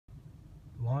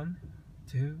1,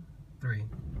 2, 3.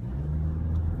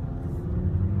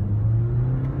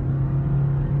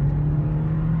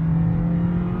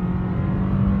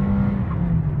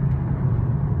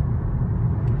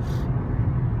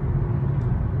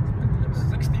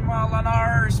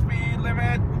 Mile-an-hour speed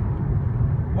limit.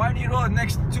 Windy road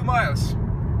next 2 miles.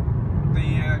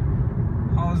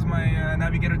 How's my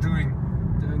navigator doing?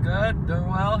 Doing good, doing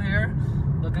well here.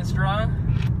 Looking strong.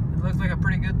 It looks like a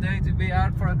pretty good day to be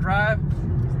out for a drive.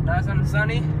 It's nice and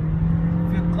sunny. A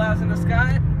few clouds in the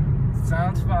sky.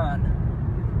 Sounds fun.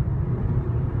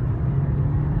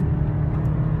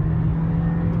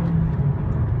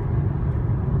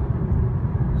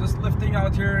 Just lifting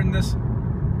out here in this,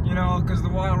 you know, because the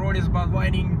road is about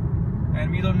winding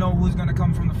and we don't know who's gonna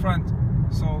come from the front,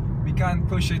 so we can't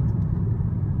push it.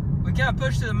 We can't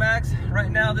push to the max right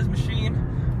now, this machine,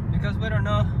 because we don't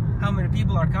know how many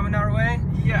people are coming our way.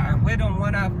 Yeah. And we don't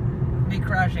want to be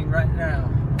crashing right now.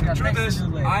 The truth is,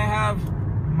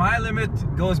 my limit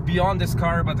goes beyond this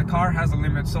car, but the car has a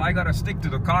limit, so I gotta stick to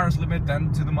the car's limit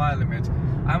and to my limit.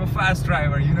 I'm a fast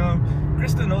driver, you know.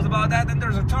 Krista knows about that. And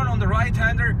there's a turn on the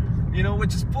right-hander, you know,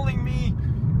 which is pulling me,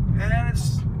 and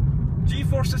it's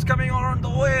G-forces coming on the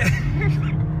way.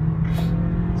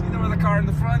 See, there was a car in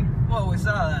the front. Whoa, we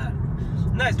saw that.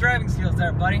 Nice driving skills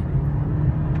there, buddy.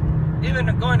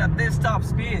 Even going at this top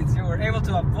speeds, you were able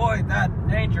to avoid that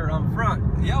danger on front.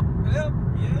 Yep, yeah.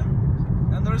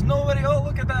 And there's nobody. Oh,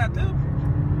 look at that, dude.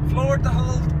 Floored the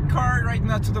whole car right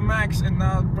now to the max, and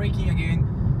now braking again.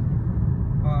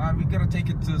 We gotta take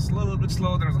it a little bit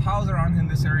slow. There's a house around in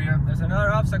this area. There's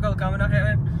another obstacle coming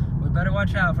ahead. We better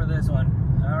watch out for this one.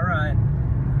 All right.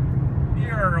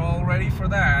 You're all ready for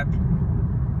that.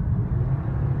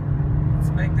 Let's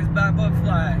make this bad boy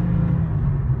fly.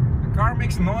 The car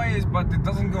makes noise, but it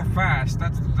doesn't go fast.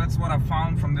 That's what I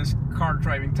found from this car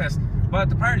driving test.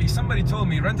 But apparently somebody told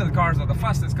me rental cars are the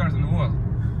fastest cars in the world.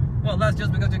 Well, that's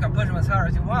just because you can push them as hard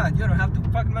as you want. You don't have to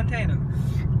fucking maintain them.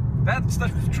 That's the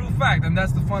true fact, and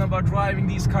that's the fun about driving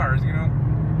these cars, you know.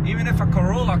 Even if a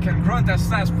Corolla can grunt as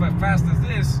fast as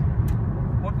this,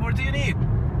 what more do you need?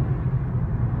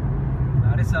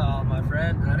 That is all, my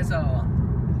friend. That is all.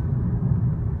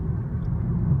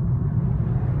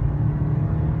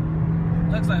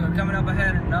 Looks like we're coming up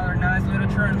ahead. Another nice little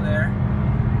turn there.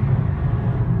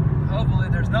 Hopefully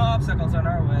there's no obstacles on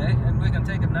our way and we can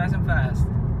take it nice and fast.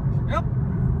 Yep.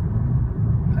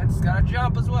 It's got a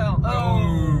jump as well.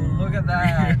 Oh, look at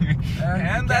that.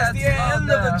 And that's the end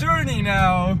of the journey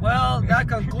now. Well, that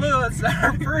concludes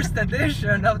our first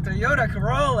edition of Toyota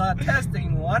Corolla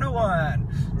Testing 101.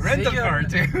 Rental car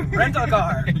too. Rental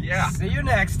car. Yeah. See you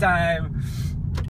next time.